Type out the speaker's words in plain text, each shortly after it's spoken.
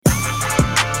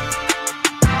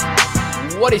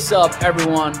What is up,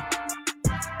 everyone?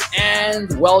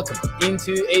 And welcome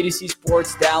into ADC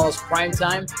Sports Dallas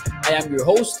Primetime. I am your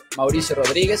host, Mauricio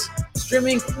Rodriguez,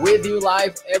 streaming with you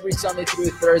live every Sunday through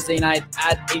Thursday night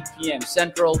at 8 p.m.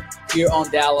 Central here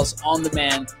on Dallas On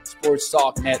Demand Sports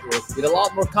Talk Network. With a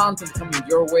lot more content coming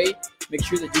your way, make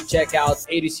sure that you check out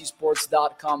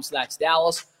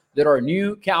adcsports.com/Dallas. There are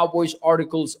new Cowboys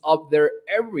articles up there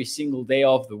every single day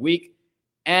of the week.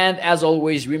 And as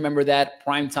always, remember that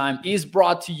Primetime is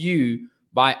brought to you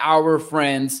by our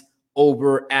friends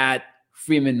over at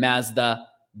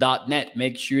FreemanMazda.net.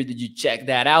 Make sure that you check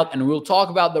that out. And we'll talk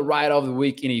about the ride of the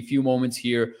week in a few moments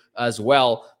here as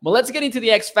well. But let's get into the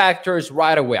X Factors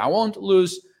right away. I won't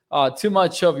lose too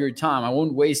much of your time. I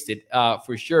won't waste it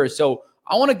for sure. So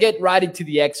I want to get right into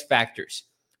the X Factors.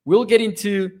 We'll get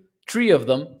into 3 of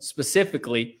them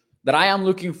specifically that I am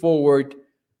looking forward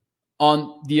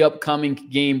on the upcoming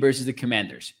game versus the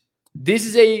Commanders. This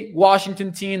is a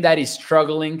Washington team that is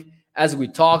struggling. As we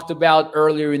talked about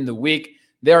earlier in the week,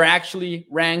 they're actually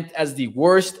ranked as the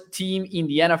worst team in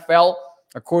the NFL,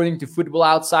 according to Football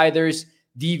Outsiders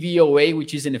DVOA,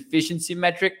 which is an efficiency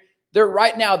metric. They're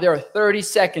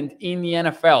 32nd in the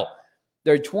NFL.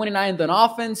 They're 29th on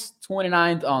offense,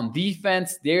 29th on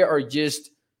defense. They are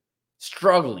just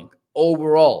struggling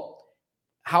overall.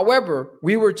 However,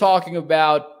 we were talking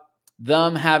about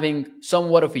them having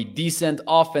somewhat of a decent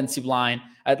offensive line,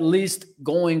 at least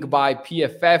going by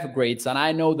PFF grades. And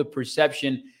I know the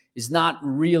perception is not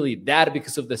really that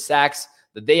because of the sacks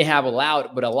that they have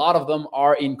allowed, but a lot of them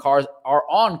are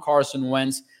on Carson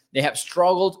Wentz. They have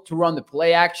struggled to run the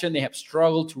play action. They have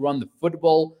struggled to run the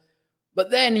football. But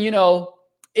then,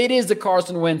 it is the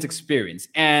Carson Wentz experience.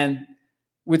 And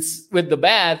with the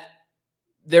bad,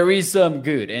 there is some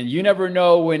good. And you never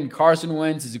know when Carson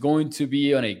Wentz is going to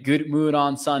be on a good mood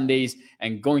on Sundays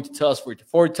and going to toss for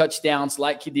 4 touchdowns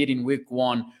like he did in week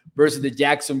 1 versus the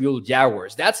Jacksonville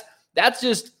Jaguars. That's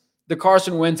just the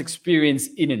Carson Wentz experience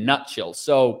in a nutshell.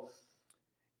 So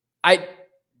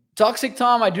Toxic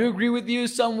Tom, I do agree with you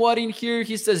somewhat in here.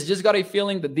 He says, just got a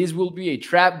feeling that this will be a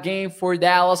trap game for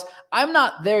Dallas. I'm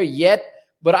not there yet,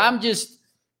 but I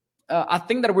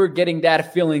think that we're getting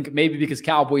that feeling maybe because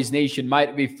Cowboys Nation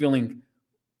might be feeling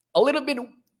a little bit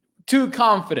too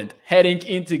confident heading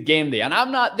into game day. And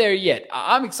I'm not there yet.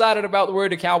 I'm excited about where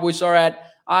the Cowboys are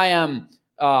at. I am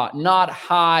not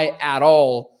high at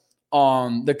all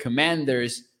on the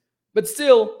Commanders. But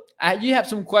still, you have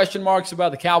some question marks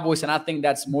about the Cowboys, and I think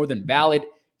that's more than valid.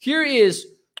 Here is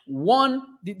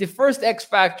the first X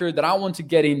factor that I want to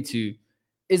get into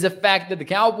is the fact that the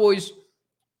Cowboys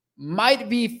might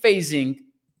be facing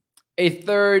a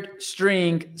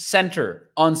third-string center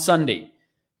on Sunday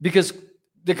because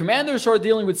the Commanders are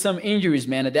dealing with some injuries,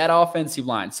 man, at that offensive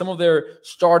line. Some of their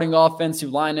starting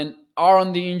offensive linemen are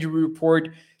on the injury report.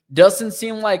 Doesn't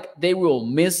seem like they will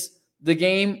miss the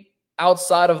game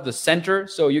outside of the center.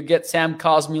 So you get Sam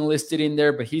Cosmi listed in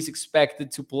there, but he's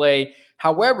expected to play.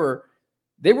 However,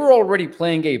 they were already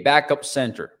playing a backup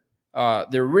center.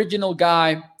 The original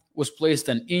guy was placed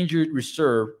on injured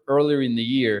reserve earlier in the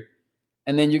year.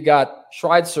 And then you got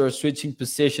Schweitzer switching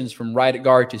positions from right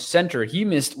guard to center. He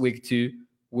missed week 2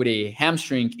 with a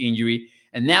hamstring injury.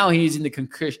 And now he's in the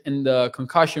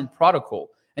concussion protocol.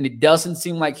 And it doesn't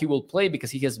seem like he will play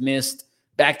because he has missed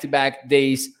back-to-back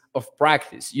days of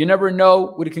practice. You never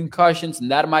know with concussions, and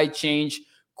that might change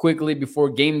quickly before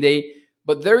game day.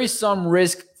 But there is some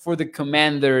risk for the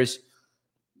Commanders.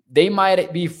 They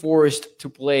might be forced to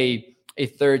play a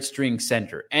third-string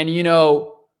center. And,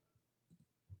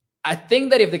 I think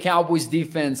that if the Cowboys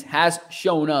defense has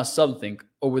shown us something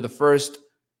over the first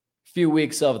few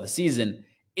weeks of the season,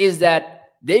 is that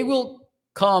they will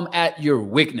come at your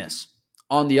weakness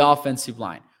on the offensive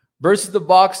line. Versus the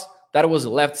Bucs, that was the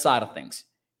left side of things.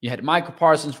 You had Michael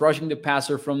Parsons rushing the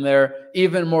passer from there,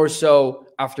 even more so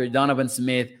after Donovan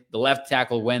Smith, the left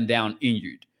tackle, went down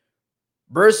injured.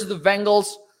 Versus the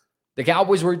Bengals, the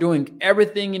Cowboys were doing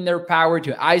everything in their power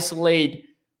to isolate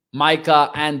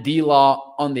Micah and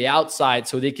D-Law on the outside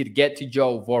so they could get to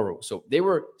Joe Burrow. So they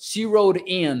were zeroed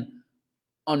in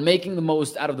on making the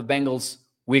most out of the Bengals'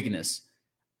 weakness.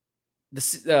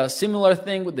 The similar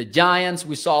thing with the Giants.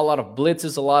 We saw a lot of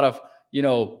blitzes, a lot of,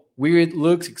 weird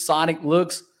looks, exotic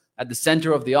looks at the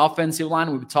center of the offensive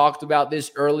line. We talked about this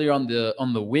earlier on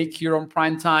the week here on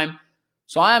Primetime.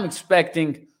 So I am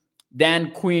expecting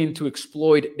Dan Quinn to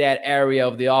exploit that area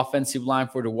of the offensive line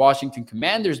for the Washington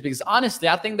Commanders because honestly,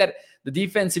 I think that the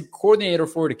defensive coordinator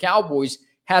for the Cowboys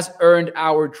has earned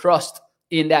our trust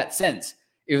in that sense.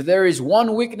 If there is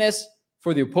one weakness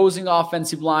for the opposing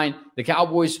offensive line, the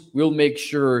Cowboys will make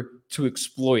sure to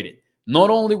exploit it. Not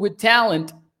only with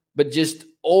talent, but just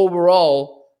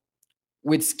overall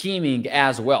with scheming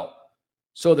as well.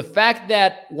 So the fact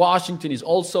that Washington is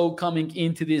also coming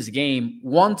into this game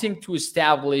wanting to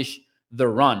establish the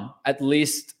run, at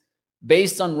least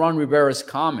based on Ron Rivera's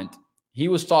comment, he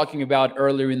was talking about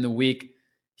earlier in the week,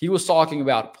 he was talking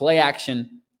about play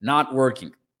action not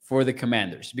working for the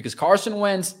Commanders because Carson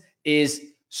Wentz is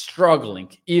struggling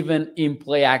even in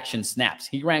play action snaps.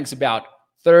 He ranks about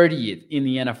 30th in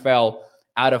the NFL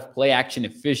out of play action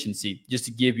efficiency, just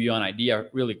to give you an idea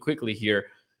really quickly here.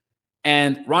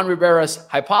 And Ron Rivera's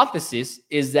hypothesis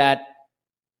is that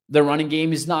the running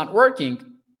game is not working.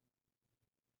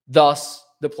 Thus,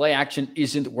 the play action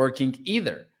isn't working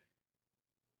either.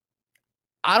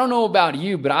 I don't know about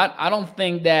you, but I don't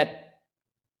think that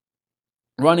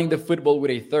running the football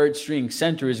with a third string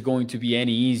center is going to be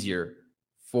any easier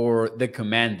for the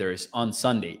Commanders on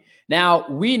Sunday. Now,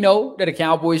 we know that the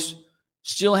Cowboys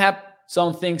still have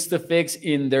some things to fix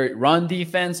in their run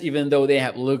defense, even though they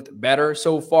have looked better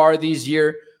so far this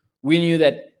year. We knew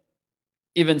that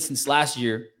even since last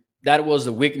year, that was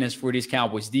the weakness for this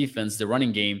Cowboys defense, the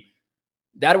running game.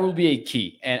 That will be a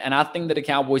key. And I think that the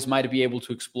Cowboys might be able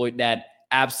to exploit that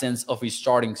absence of a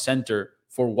starting center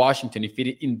for Washington if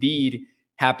it indeed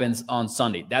happens on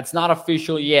Sunday. That's not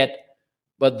official yet,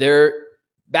 but their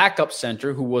backup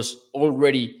center, who was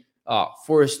already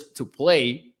forced to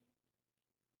play,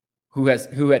 who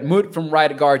had moved from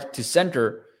right guard to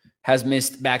center, has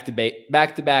missed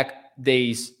back-to-back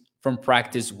days from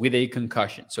practice with a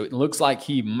concussion. So it looks like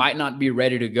he might not be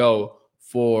ready to go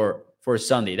for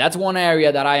Sunday. That's one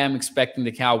area that I am expecting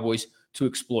the Cowboys to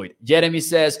exploit. Jeremy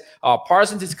says,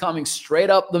 Parsons is coming straight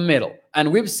up the middle.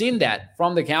 And we've seen that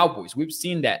from the Cowboys. We've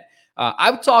seen that.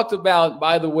 I've talked about,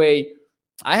 by the way,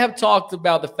 I have talked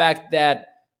about the fact that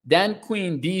Dan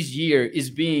Quinn this year is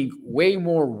being way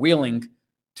more willing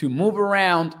to move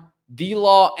around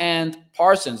D-Law and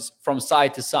Parsons from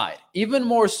side to side, even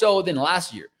more so than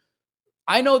last year.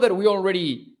 I know that we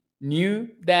already knew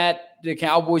that the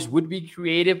Cowboys would be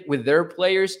creative with their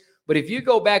players, but if you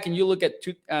go back and you look at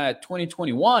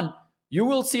 2021, you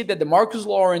will see that DeMarcus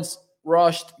Lawrence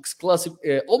rushed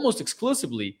almost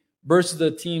exclusively versus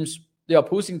the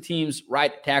opposing team's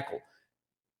right tackle.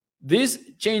 This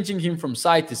changing him from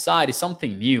side to side is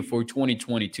something new for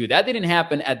 2022. That didn't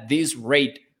happen at this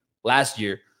rate last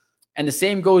year. And the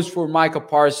same goes for Micah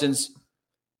Parsons.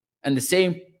 And the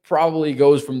same probably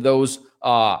goes from those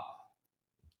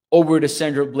over the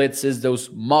center blitzes,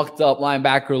 those mucked up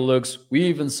linebacker looks. We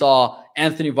even saw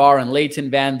Anthony Barr and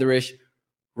Leighton Vander Esch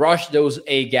rush those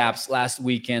A-gaps last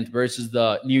weekend versus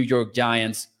the New York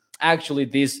Giants. Actually,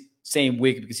 this same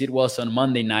week because it was on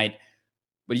Monday night.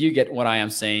 But you get what I am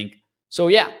saying. So,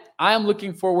 yeah, I am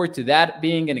looking forward to that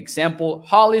being an example.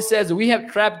 Holly says, we have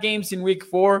trap games in week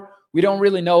 4. We don't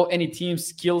really know any team's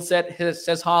skill set,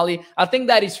 says Holly. I think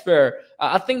that is fair.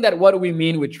 I think that what we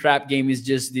mean with trap game is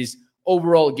just this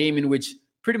overall game in which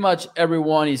pretty much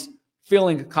everyone is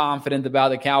feeling confident about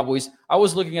the Cowboys. I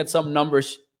was looking at some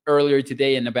numbers earlier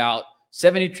today, and about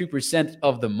 73%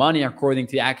 of the money, according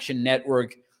to Action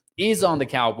Network, is on the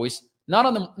Cowboys. Not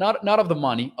of the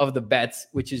money, of the bets,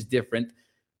 which is different.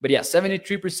 But yeah,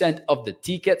 73% of the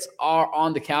tickets are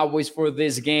on the Cowboys for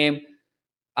this game.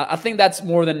 I think that's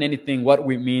more than anything what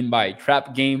we mean by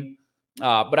trap game.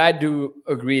 But I do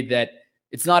agree that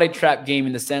it's not a trap game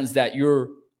in the sense that you're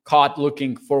caught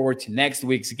looking forward to next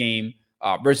week's game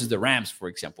versus the Rams, for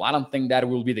example. I don't think that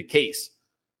will be the case.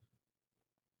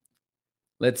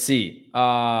 Let's see.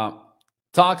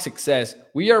 Toxic says,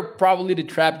 we are probably the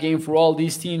trap game for all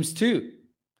these teams too.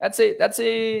 That's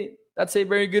a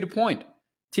very good point.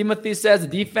 Timothy says the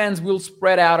defense will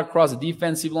spread out across the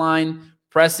defensive line,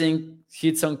 pressing,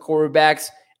 hits on quarterbacks,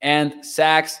 and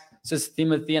sacks, says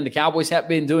Timothy, and the Cowboys have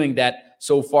been doing that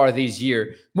so far this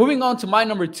year. Moving on to my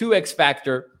number 2 X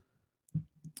factor,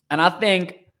 and I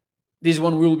think this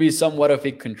one will be somewhat of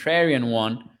a contrarian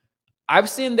one. I've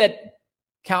seen that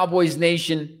Cowboys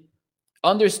Nation,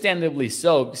 understandably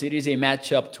so, because it is a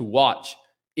matchup to watch,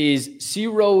 is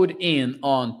zeroed in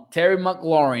on Terry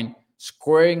McLaurin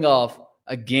squaring off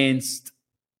against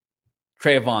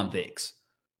Trevon Diggs.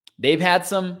 They've had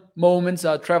some moments.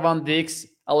 Trevon Diggs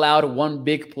allowed one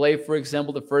big play, for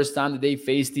example, the first time that they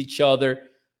faced each other.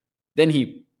 Then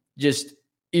he just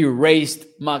erased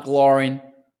McLaurin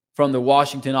from the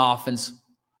Washington offense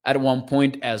at one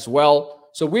point as well.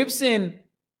 So we've seen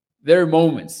their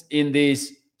moments in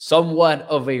this somewhat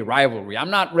of a rivalry.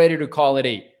 I'm not ready to call it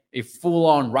a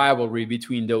full-on rivalry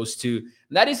between those two.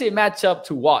 And that is a matchup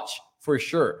to watch for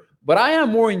sure. But I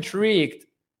am more intrigued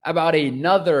about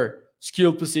another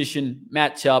skill position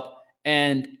matchup,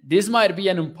 And this might be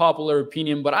an unpopular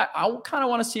opinion, but I kind of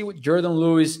want to see what Jordan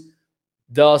Lewis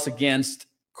does against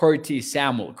Curtis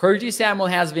Samuel. Curtis Samuel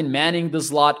has been manning the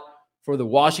slot for the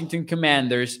Washington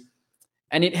Commanders,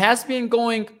 and it has been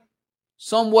going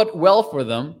somewhat well for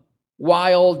them,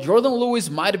 while Jordan Lewis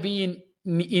might be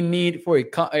in need for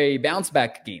a bounce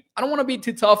back game. I don't want to be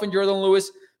too tough on Jordan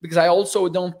Lewis because I also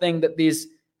don't think that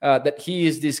that he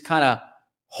is this kind of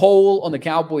hole on the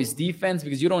Cowboys defense,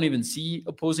 because you don't even see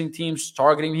opposing teams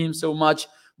targeting him so much.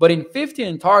 But in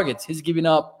 15 targets, he's given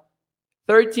up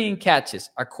 13 catches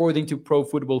according to Pro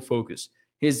Football Focus.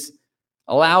 He's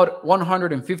allowed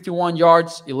 151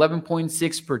 yards,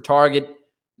 11.6 per target.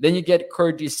 Then you get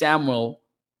Curtis Samuel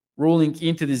rolling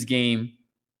into this game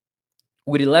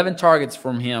with 11 targets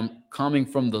from him coming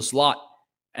from the slot,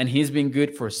 and he's been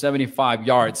good for 75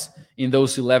 yards in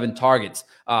those 11 targets.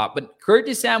 But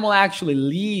Curtis Samuel actually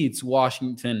leads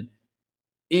Washington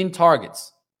in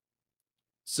targets.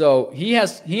 So he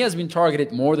has been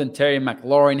targeted more than Terry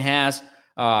McLaurin has.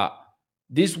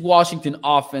 This Washington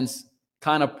offense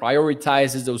kind of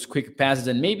prioritizes those quick passes,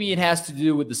 and maybe it has to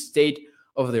do with the state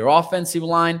of their offensive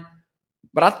line.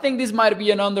 But I think this might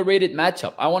be an underrated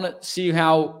matchup. I want to see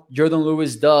how Jordan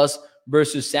Lewis does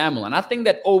versus Samuel. And I think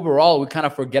that overall we kind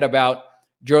of forget about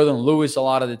Jordan Lewis a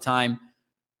lot of the time.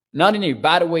 Not in a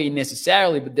bad way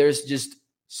necessarily, but there's just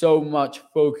so much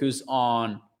focus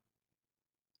on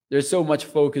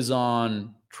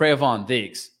Trevon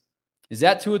Diggs. Is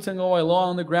that Tua Tagovailoa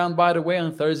on the ground, by the way,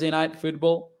 on Thursday Night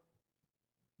Football?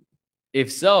 If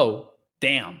so,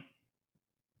 damn.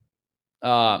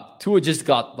 Tua just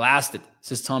got blasted,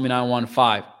 says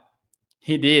Tommy915.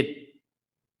 He did.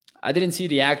 I didn't see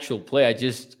the actual play. I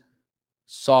just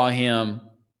saw him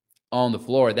on the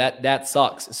floor. That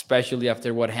sucks, especially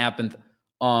after what happened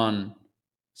on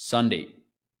Sunday.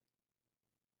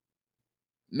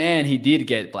 Man, he did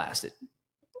get blasted.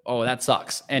 Oh, that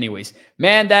sucks. Anyways,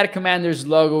 man, that Commanders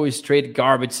logo is straight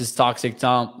garbage, says Toxic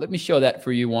Tom. Let me show that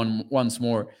for you once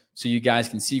more so you guys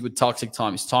can see what Toxic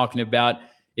Tom is talking about.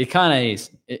 It kind of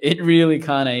is. It really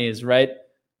kind of is, right?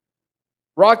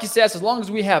 Rocky says, as long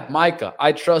as we have Micah,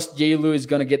 I trust Jay Lou is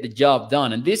going to get the job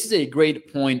done. And this is a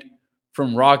great point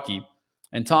from Rocky.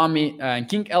 And Tommy and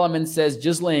King Element says,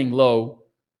 just laying low.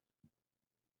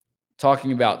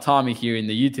 Talking about Tommy here in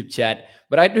the YouTube chat.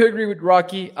 But I do agree with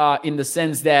Rocky in the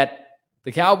sense that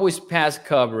the Cowboys' pass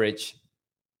coverage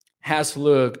has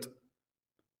looked,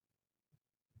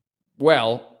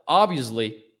 well,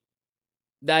 obviously,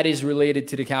 that is related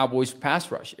to the Cowboys' pass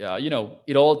rush.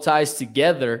 It all ties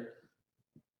together.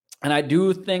 And I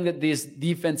do think that this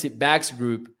defensive backs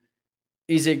group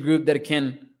is a group that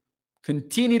can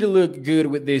continue to look good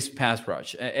with this pass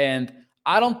rush. And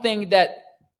I don't think that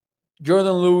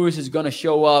Jordan Lewis is going to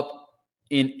show up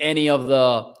in any of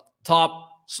the top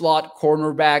slot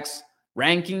cornerbacks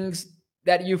rankings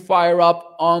that you fire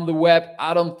up on the web.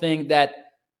 I don't think that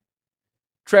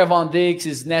Trevon Diggs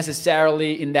is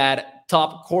necessarily in that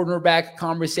top cornerback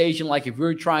conversation. Like if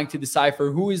we're trying to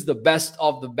decipher who is the best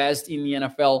of the best in the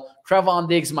NFL, Trevon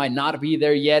Diggs might not be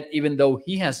there yet, even though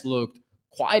he has looked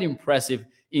quite impressive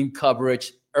in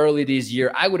coverage early this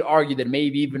year. I would argue that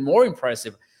maybe even more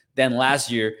impressive than last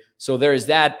year. So there is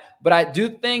that. But I do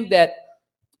think that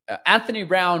Anthony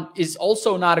Brown is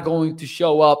also not going to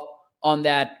show up on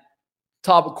that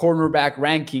top cornerback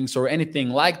rankings or anything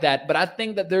like that. But I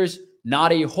think that there's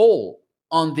not a hole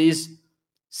on this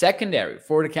secondary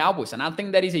for the Cowboys. And I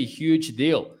think that is a huge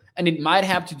deal. And it might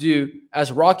have to do,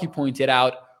 as Rocky pointed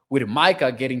out, with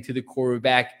Micah getting to the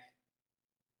quarterback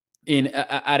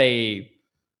at a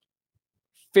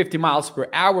 50 miles per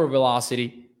hour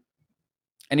velocity.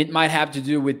 And it might have to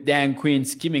do with Dan Quinn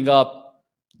scheming up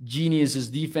Genius's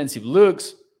defensive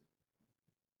looks.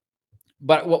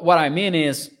 But what I mean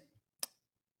is,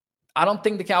 I don't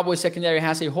think the Cowboys secondary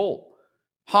has a hole.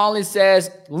 Holly says,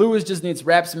 Lewis just needs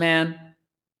reps, man.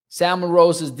 Samuel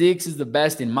Rose says, Diggs is the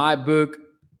best in my book.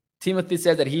 Timothy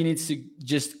says that he needs to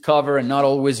just cover and not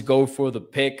always go for the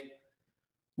pick,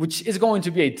 which is going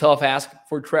to be a tough ask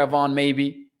for Trevon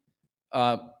maybe.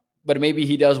 But maybe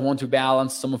he does want to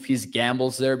balance some of his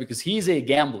gambles there because he's a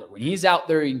gambler. When he's out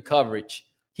there in coverage,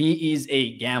 he is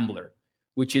a gambler,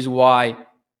 which is why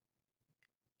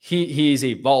he is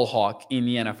a ball hawk in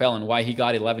the NFL and why he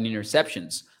got 11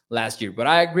 interceptions last year. But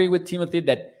I agree with Timothy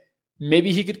that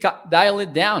maybe he could dial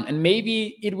it down, and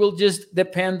maybe it will just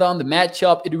depend on the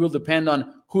matchup. It will depend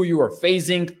on who you are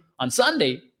facing. On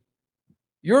Sunday,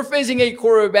 you're facing a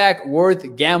quarterback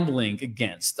worth gambling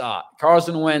against.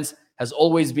 Carson Wentz has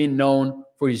always been known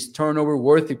for his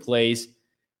turnover-worthy plays.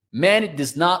 Man, it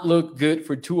does not look good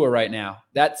for Tua right now.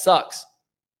 That sucks.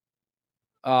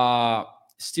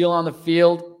 still on the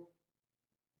field.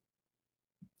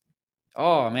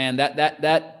 Oh man,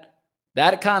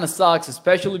 that kind of sucks,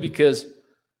 especially because,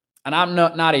 and I'm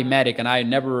not a medic, and I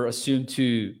never assumed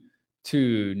to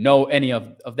know any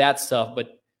of that stuff,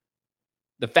 but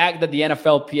the fact that the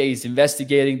NFLPA is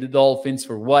investigating the Dolphins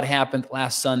for what happened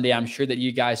last Sunday, I'm sure that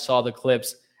you guys saw the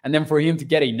clips, and then for him to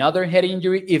get another head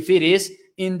injury, if it is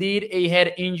indeed a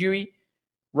head injury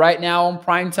right now on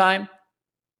prime time,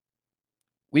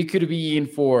 we could be in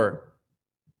for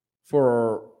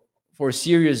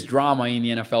serious drama in the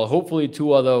NFL. Hopefully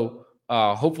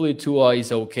Tua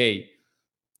is okay.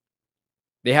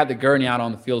 They have the gurney out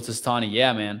on the field, says Tani.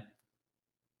 Yeah, man.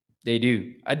 They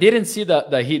do. I didn't see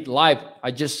the Heat live. I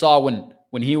just saw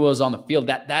when he was on the field.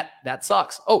 That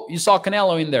sucks. Oh, you saw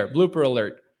Canelo in there. Blooper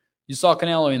alert. You saw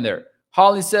Canelo in there.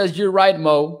 Holly says, you're right,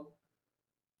 Mo.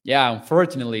 Yeah,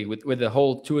 unfortunately, with the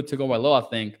whole Tua Tagovailoa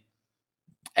thing.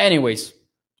 Anyways,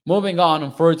 moving on,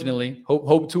 unfortunately.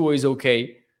 Hope Tua is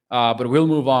okay. But we'll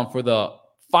move on for the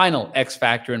final X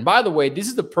Factor. And by the way, this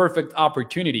is the perfect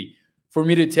opportunity for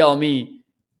me to tell me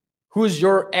who's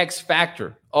your X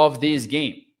Factor of this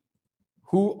game.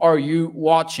 Who are you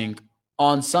watching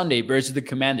on Sunday versus the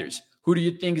Commanders? Who do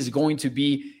you think is going to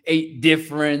be a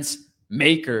difference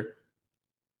maker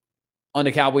on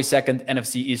the Cowboys' second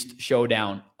NFC East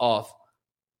showdown of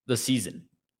the season?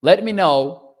 Let me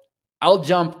know. I'll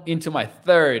jump into my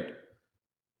third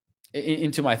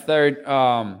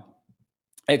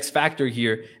X factor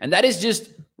here, and that is just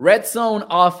red zone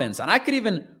offense. And I could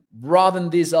even broaden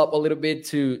this up a little bit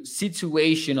to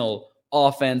situational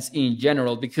offense in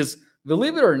general, because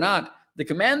believe it or not, the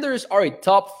Commanders are a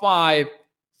top 5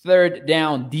 third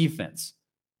down defense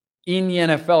in the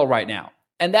NFL right now.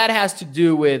 And that has to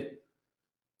do with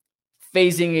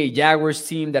facing a Jaguars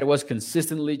team that was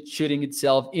consistently shooting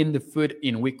itself in the foot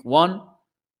in week 1.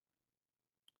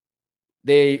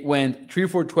 They went 3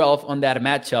 for 12 on that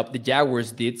matchup. The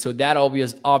Jaguars did. So that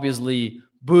obviously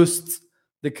boosts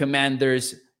the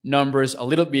Commanders' numbers a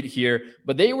little bit here.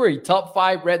 But they were a top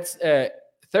 5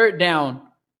 third down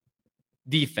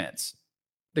defense.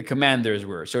 The Commanders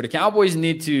were. So the Cowboys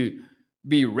need to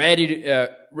be ready to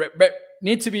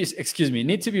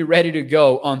ready to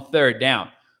go on third down.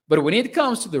 But when it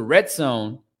comes to the red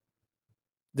zone,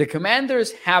 the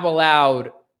Commanders have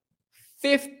allowed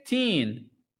 15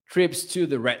 trips to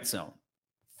the red zone.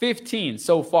 15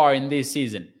 so far in this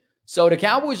season. So the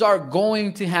Cowboys are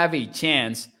going to have a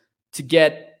chance to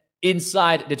get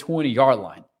inside the 20-yard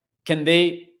line. Can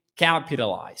they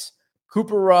capitalize?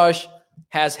 Cooper Rush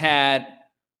has had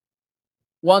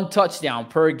one touchdown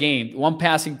per game, one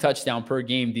passing touchdown per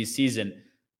game this season.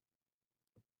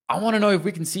 I want to know if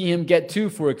we can see him get 2,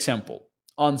 for example,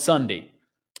 on Sunday,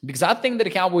 because I think that the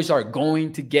Cowboys are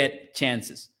going to get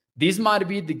chances. This might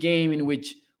be the game in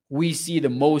which we see the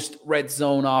most red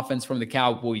zone offense from the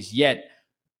Cowboys yet.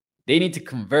 They need to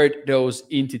convert those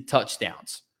into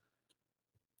touchdowns.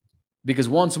 Because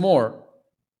once more,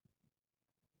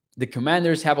 the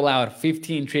Commanders have allowed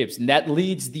 15 trips, and that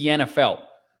leads the NFL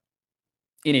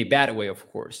in a bad way, of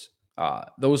course.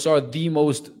 Those are the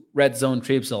most red zone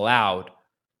trips allowed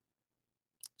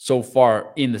so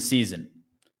far in the season.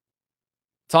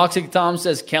 Toxic Tom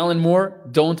says, Kellen Moore,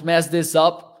 don't mess this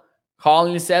up.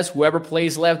 Colin says, whoever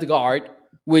plays left guard,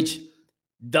 which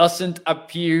doesn't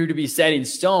appear to be set in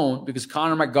stone because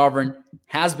Connor McGovern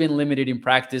has been limited in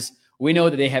practice. We know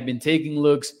that they have been taking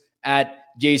looks at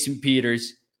Jason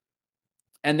Peters.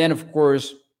 And then, of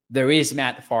course, there is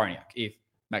Matt Farniok. If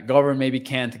McGovern maybe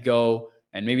can't go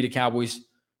and maybe the Cowboys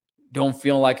don't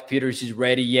feel like Peters is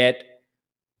ready yet,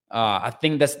 I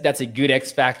think that's a good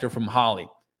X factor from Holly.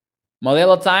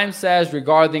 Malala Time says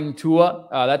regarding Tua,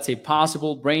 that's a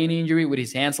possible brain injury with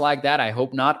his hands like that. I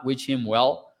hope not. Wish him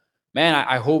well. Man,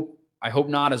 I hope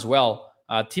not as well.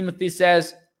 Timothy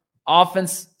says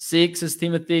offense 6 is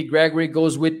Timothy. Gregory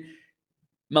goes with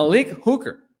Malik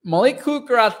Hooker. Malik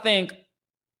Hooker, I think,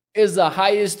 is the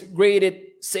highest graded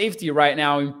safety right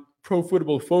now in Pro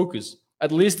Football Focus,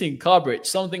 at least in coverage,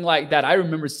 something like that. I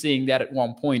remember seeing that at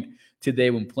one point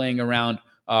today when playing around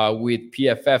with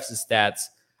PFF's stats.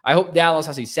 I hope Dallas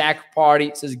has a sack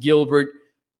party, says Gilbert.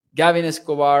 Gavin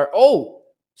Escobar. Oh,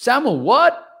 Samuel,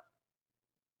 what?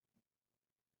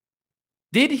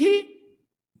 Did he?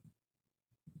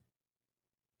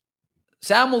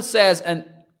 Samuel says, and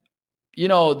you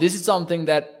know, this is something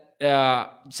that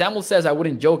Samuel says I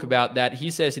wouldn't joke about that.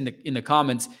 He says in the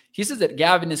comments, he says that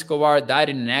Gavin Escobar died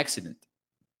in an accident.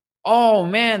 Oh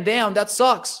man, damn, that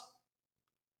sucks.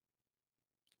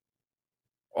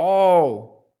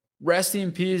 Oh, rest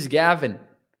in peace, Gavin.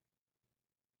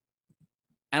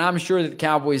 And I'm sure that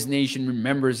Cowboys Nation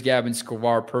remembers Gavin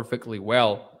Escobar perfectly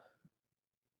well.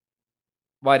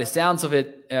 By the sounds of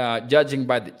it, judging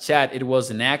by the chat, it was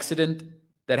an accident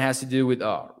that has to do with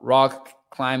rock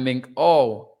climbing.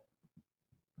 Oh,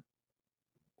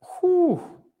 whew.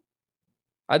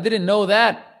 I didn't know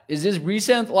that. Is this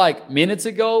recent, like minutes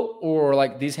ago, or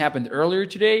like this happened earlier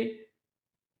today?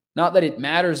 Not that it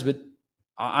matters, but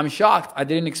I'm shocked. I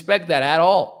didn't expect that at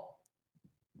all.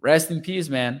 Rest in peace,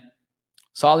 man.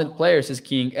 Solid player, says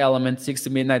King Element. 6 to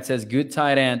Midnight says good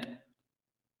tight end.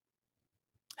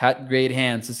 Had great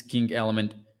hands, says King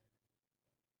Element.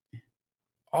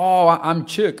 Oh, I'm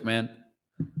shook, man.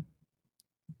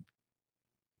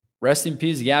 Rest in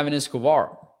peace, Gavin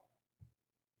Escobar.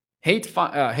 Hate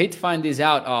to find this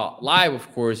out live,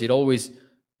 of course. It always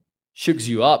shakes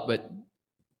you up, but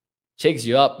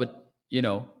you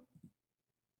know,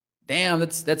 damn,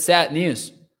 that's sad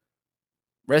news.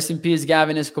 Rest in peace,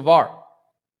 Gavin Escobar.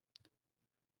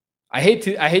 I hate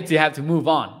to have to move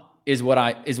on. Is what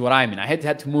I mean. I hate to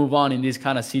have to move on in these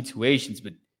kind of situations,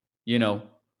 but you know,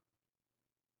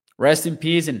 rest in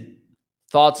peace and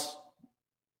thoughts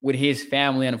with his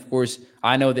family, and of course,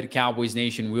 I know that Cowboys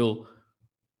Nation will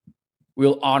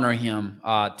honor him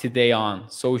today on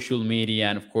social media,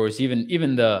 and of course,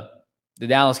 even the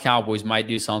Dallas Cowboys might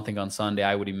do something on Sunday.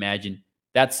 I would imagine.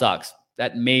 That sucks.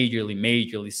 That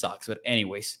majorly sucks. But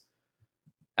anyways,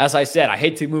 as I said, I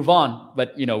hate to move on,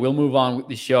 but you know, we'll move on with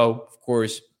the show, of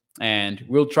course, and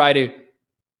we'll try to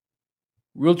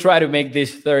make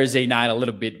this Thursday night a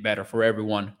little bit better for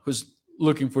everyone who's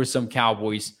looking for some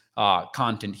Cowboys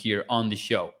content here on the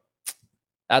show.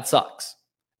 That sucks.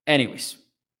 Anyways,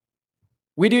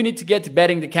 we do need to get to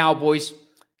betting the Cowboys.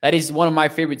 That is one of my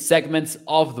favorite segments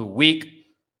of the week.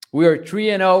 We are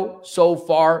 3-0 so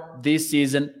far this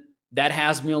season. That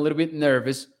has me a little bit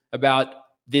nervous about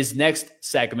this next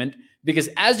segment because,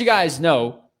 as you guys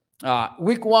know,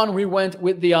 week 1 we went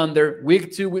with the under.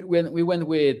 Week 2 we went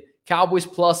with Cowboys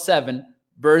 +7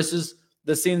 versus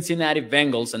the Cincinnati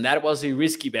Bengals, and that was a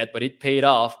risky bet, but it paid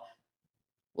off.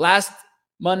 Last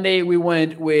Monday we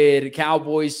went with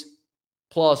Cowboys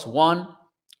 +1,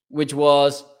 which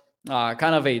was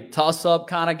kind of a toss-up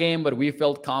kind of game, but we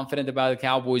felt confident about the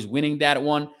Cowboys winning that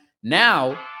one.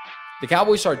 Now, the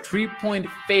Cowboys are 3-point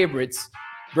favorites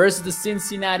versus the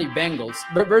Cincinnati Bengals,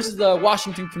 versus the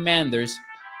Washington Commanders.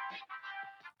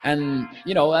 And,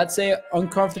 you know, that's an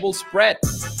uncomfortable spread.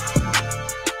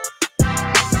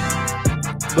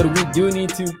 But we do need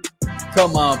to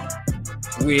come up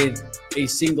with a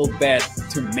single bet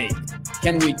to make.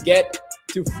 Can we get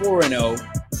to 4-0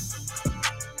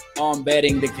 on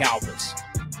betting the Cowboys?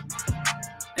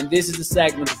 And this is the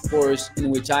segment, of course, in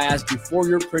which I ask you for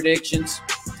your predictions.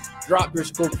 Drop your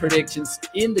score predictions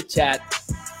in the chat.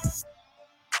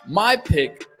 My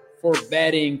pick for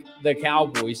betting the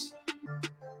Cowboys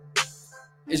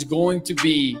is going to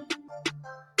be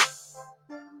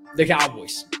the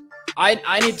Cowboys.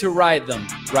 I need to ride them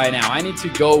right now. I need to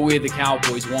go with the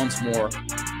Cowboys once more.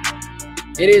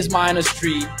 It is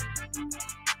 -3.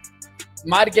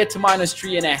 Might get to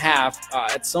 -3.5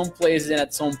 at some places and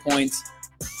at some points.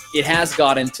 It has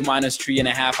gotten to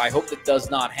 -3.5. I hope that does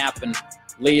not happen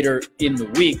later in the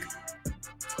week.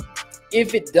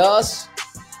 If it does,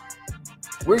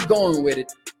 we're going with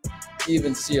it,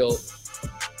 even still.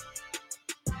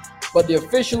 But the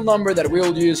official number that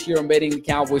we'll use here on betting the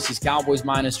Cowboys is Cowboys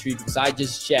 -3 because I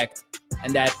just checked,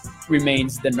 and that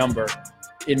remains the number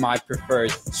in my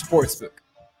preferred sportsbook.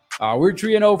 We're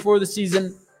 3-0 for the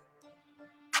season.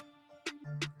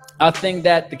 I think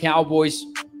that the Cowboys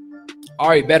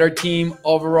are a better team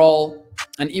overall.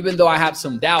 And even though I have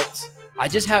some doubts, I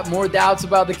just have more doubts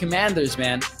about the Commanders,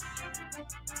 man.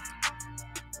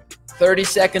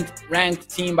 32nd ranked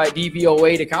team by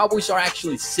DVOA. The Cowboys are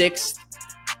actually 6th,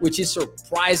 which is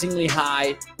surprisingly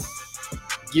high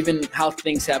given how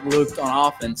things have looked on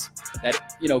offense.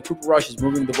 That, you know, Cooper Rush is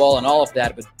moving the ball and all of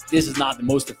that, but this is not the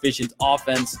most efficient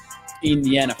offense in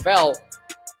the NFL.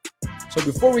 So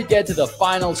before we get to the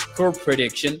final score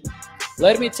prediction,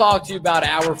 let me talk to you about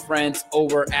our friends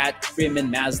over at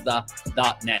PRIMETIME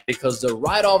because the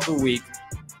ride of the week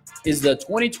is the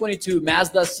 2022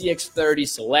 Mazda CX-30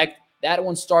 Select. That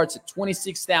one starts at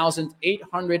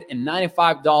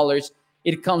 $26,895.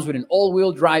 It comes with an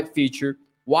all-wheel drive feature,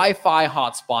 Wi-Fi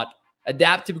hotspot,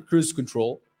 adaptive cruise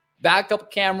control,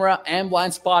 backup camera and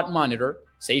blind spot monitor,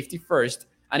 safety first,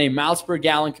 and a miles per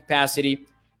gallon capacity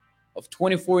of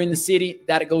 24 in the city.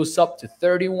 That goes up to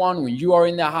 31 when you are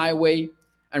in the highway.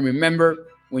 And remember,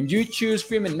 when you choose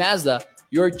Freeman Mazda,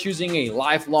 you're choosing a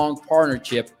lifelong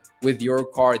partnership with your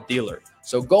car dealer.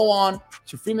 So go on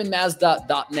to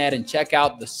freemanmazda.net and check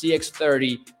out the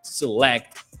CX-30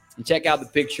 Select and check out the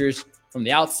pictures from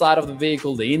the outside of the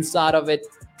vehicle, the inside of it.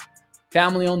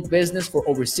 Family-owned business for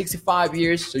over 65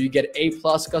 years, so you get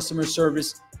A-plus customer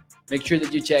service. Make sure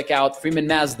that you check out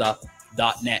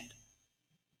freemanmazda.net.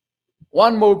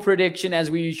 One more prediction, as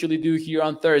we usually do here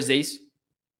on Thursdays.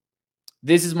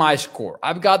 This is my score.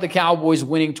 I've got the Cowboys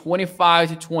winning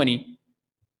 25-20.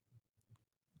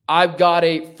 I've got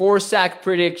a 4-sack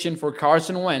prediction for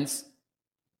Carson Wentz.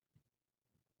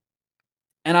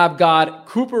 And I've got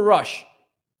Cooper Rush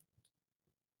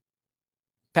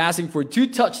passing for 2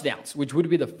 touchdowns, which would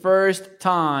be the first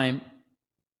time.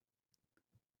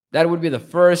 That would be the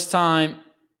first time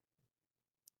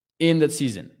in the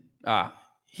season.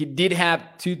 He did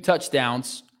have 2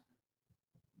 touchdowns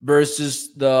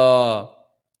versus the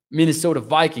Minnesota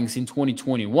Vikings in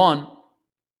 2021.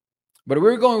 But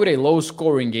we're going with a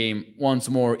low-scoring game once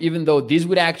more, even though this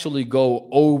would actually go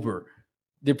over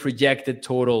the projected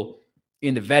total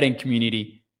in the betting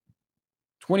community.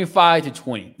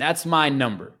 25-20. That's my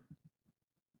number.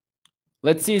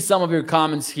 Let's see some of your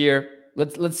comments here.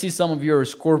 Let's see some of your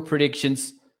score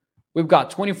predictions. We've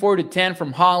got 24-10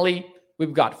 from Holly.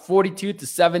 We've got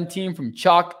 42-17 from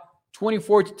Chuck.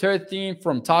 24-13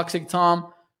 from Toxic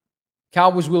Tom.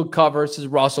 Cowboys will cover, says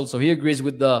Russell. So he agrees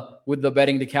with the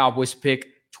betting the Cowboys pick.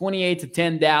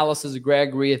 28-10 Dallas, says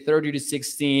Gregory.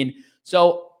 30-16.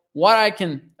 So what I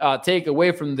can take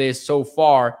away from this so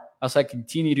far, as I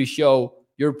continue to show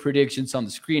your predictions on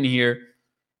the screen here,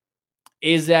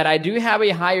 is that I do have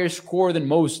a higher score than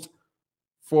most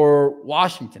for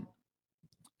Washington.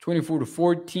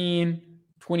 24-14,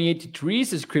 28-3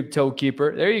 says Crypto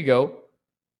Keeper. There you go.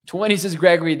 20 says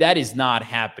Gregory. That is not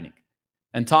happening.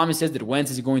 And Tommy says that Wentz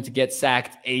is going to get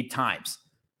sacked 8 times.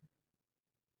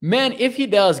 Man, if he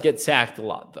does get sacked a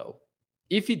lot, though,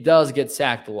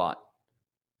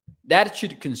 that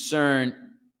should concern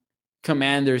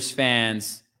Commanders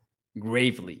fans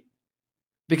gravely.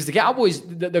 Because the Cowboys,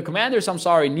 the Commanders,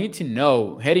 need to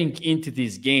know heading into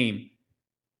this game,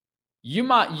 you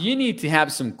need to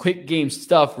have some quick game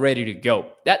stuff ready to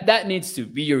go. That needs to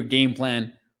be your game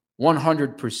plan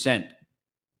 100%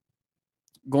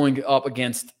 going up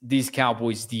against these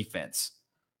Cowboys defense.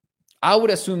 I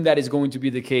would assume that is going to be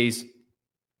the case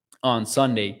on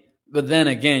Sunday. But then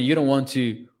again, you don't want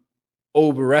to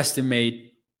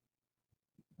overestimate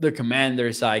the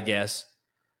Commanders, I guess.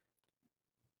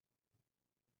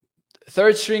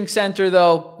 Third string center,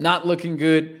 though, not looking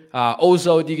good.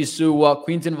 Ozo Odighizuwa,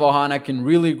 Quinton Vohana can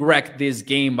really wreck this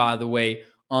game, by the way,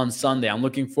 on Sunday. I'm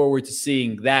looking forward to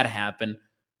seeing that happen.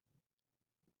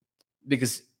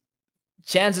 Because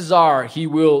chances are he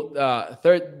will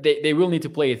they will need to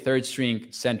play a third string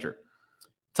center.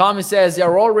 Tommy says they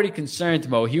are already concerned,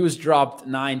 Mo. He was dropped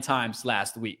 9 times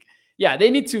last week. Yeah, they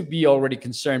need to be already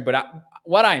concerned. But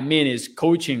what I mean is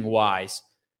coaching-wise,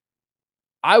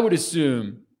 I would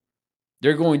assume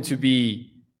they're going to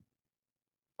be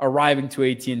arriving to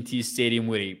AT&T Stadium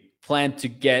with a plan to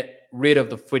get rid of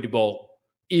the football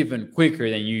even quicker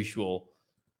than usual,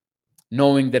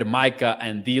 knowing that Micah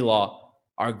and D-Law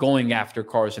are going after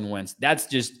Carson Wentz. That's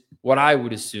just what I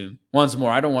would assume. Once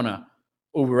more, I don't want to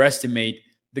overestimate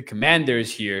the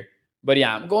Commanders here. But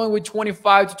yeah, I'm going with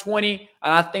 25-20,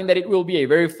 and I think that it will be a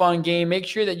very fun game. Make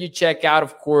sure that you check out,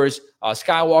 of course,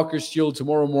 Skywalker Shield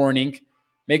tomorrow morning.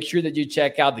 Make sure that you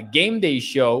check out the Game Day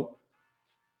show.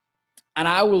 And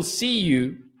I will see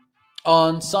you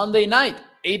on Sunday night,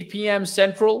 8 p.m.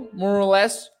 Central, more or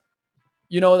less.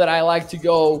 You know that I like to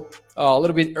go a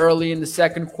little bit early in the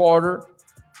second quarter.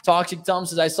 Toxic Tom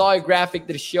says, I saw a graphic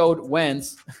that showed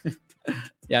Wentz.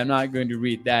 Yeah, I'm not going to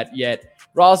read that yet.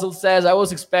 Russell says, I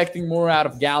was expecting more out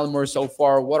of Gallimore so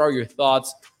far. What are your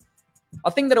thoughts? I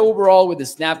think that overall with the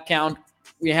snap count,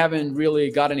 we haven't really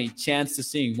got any chance to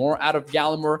seeing more out of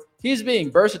Gallimore. He's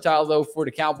being versatile, though, for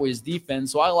the Cowboys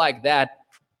defense, so I like that.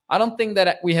 I don't think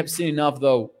that we have seen enough,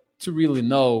 though, to really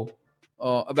know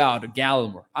about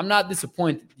Gallimore. I'm not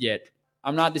disappointed yet.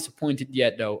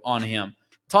 Though, on him.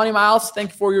 Tony Miles, thank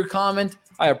you for your comment.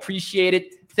 I appreciate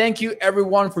it. Thank you,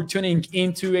 everyone, for tuning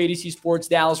into ADC Sports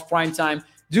Dallas Primetime.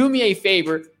 Do me a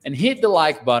favor and hit the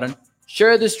like button.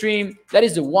 Share the stream. That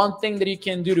is the one thing that you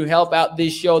can do to help out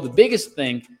this show. The biggest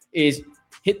thing is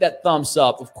hit that thumbs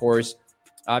up, of course,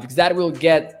 because that will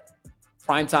get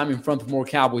Primetime in front of more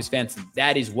Cowboys fans. And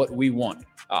that is what we want.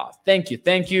 Thank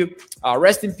you.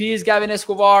 Rest in peace, Gavin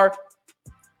Escobar.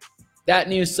 That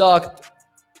news sucked.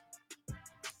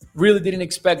 Really didn't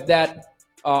expect that.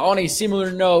 On a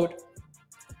similar note,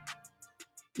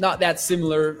 not that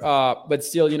similar, but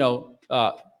still,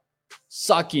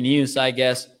 sucky news, I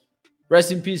guess.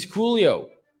 Rest in peace, Julio.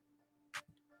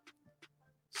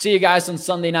 See you guys on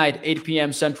Sunday night, 8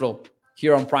 p.m. Central,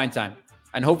 here on Primetime.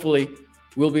 And hopefully,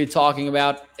 we'll be talking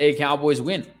about a Cowboys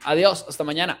win. Adiós, hasta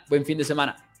mañana. Buen fin de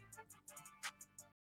semana.